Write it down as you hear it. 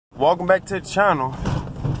welcome back to the channel.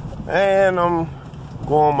 And I'm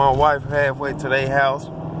going my wife halfway to their house.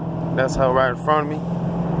 That's her right in front of me.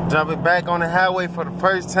 Jumping back on the highway for the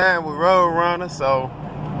first time with Roadrunner, so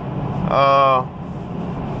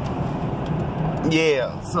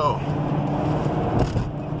yeah, so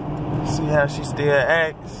see how she still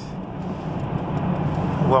acts.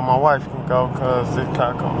 Well, my wife can go cause this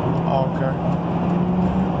car coming. Okay.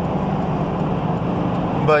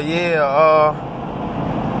 But yeah,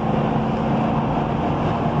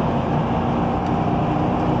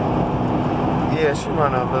 yeah, she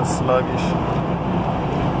running a little sluggish.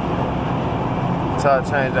 Try to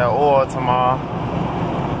change that oil tomorrow.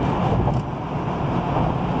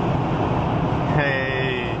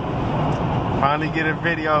 Hey, finally get a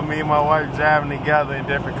video of me and my wife driving together in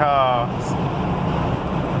different cars.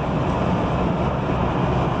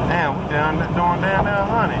 Damn, we doing down there,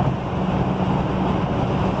 honey.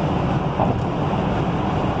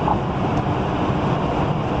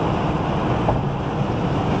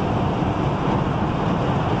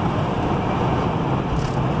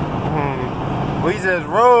 We just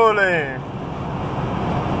rolling.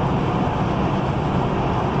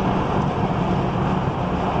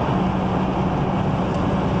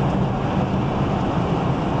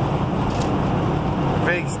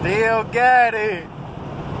 Vic still got it.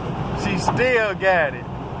 She still got it.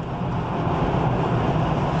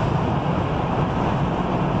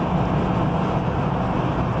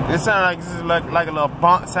 It sounds like a little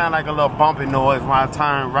bump. Sound like a little bumpy noise when I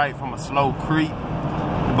turn right from a slow creep.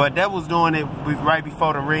 But that was doing it right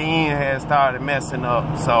before the rear end had started messing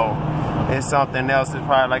up. So it's something else. It's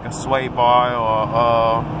probably like a sway bar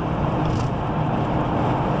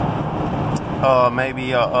or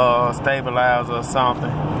maybe a stabilizer or something.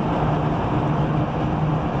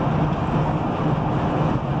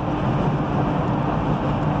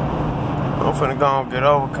 I'm finna go and get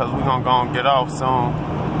over because we're gonna go and get off soon.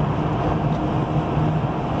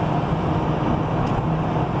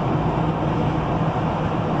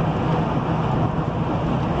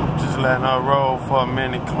 Letting her roll for a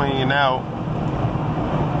minute, clean out.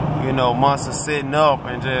 You know, Monster sitting up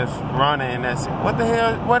and just running, and that's it. What the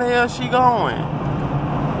hell is she going?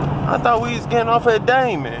 I thought we was getting off at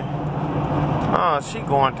Damon. Oh, she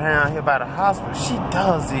going down here by the hospital. She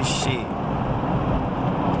does this shit.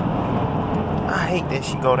 I hate that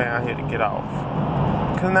she go down here to get off.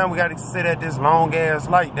 Cause now we gotta sit at this long ass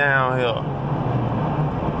light down here.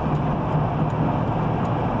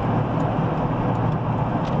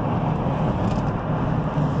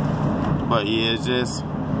 But yeah, just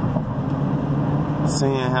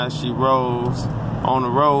seeing how she rolls on the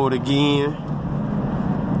road again.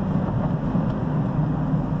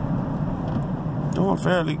 Doing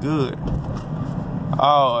fairly good.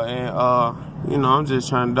 Oh, and you know, I'm just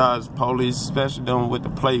trying to dodge the police, especially doing with the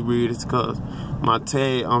plate readers, because my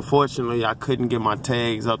tag, unfortunately, I couldn't get my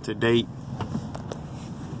tags up to date.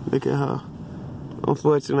 Look at her.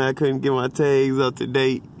 Unfortunately, I couldn't get my tags up to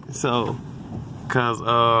date, so, because,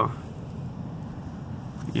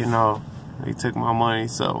 you know, they took my money,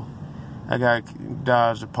 so I got to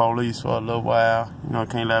dodge the police for a little while. You know,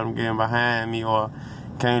 can't let them get in behind me, or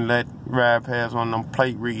can't let ride past one of them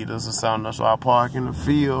plate readers or something. So I park in the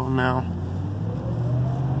field now.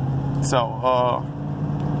 So,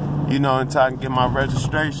 you know, until I can get my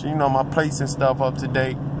registration, you know, my plates and stuff up to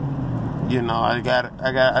date. You know, I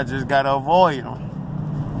just gotta avoid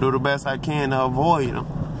them. Do the best I can to avoid them.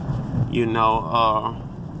 You know,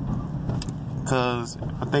 cause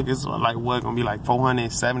I think it's like what gonna be like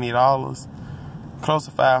 $470, close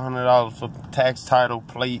to $500 for tax, title,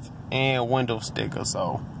 plate, and window sticker.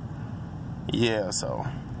 So yeah, so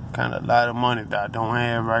kind of a lot of money that I don't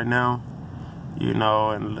have right now. You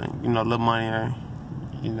know, and you know, little money.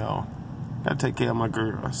 You know, gotta take care of my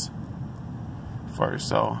girls first,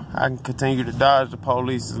 so I can continue to dodge the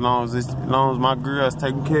police as long as my girls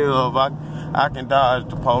taken care of. I can dodge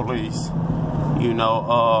the police. You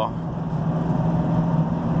know,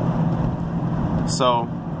 so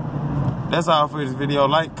that's all for this video.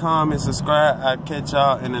 Like, comment, subscribe. I'll catch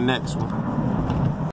y'all in the next one.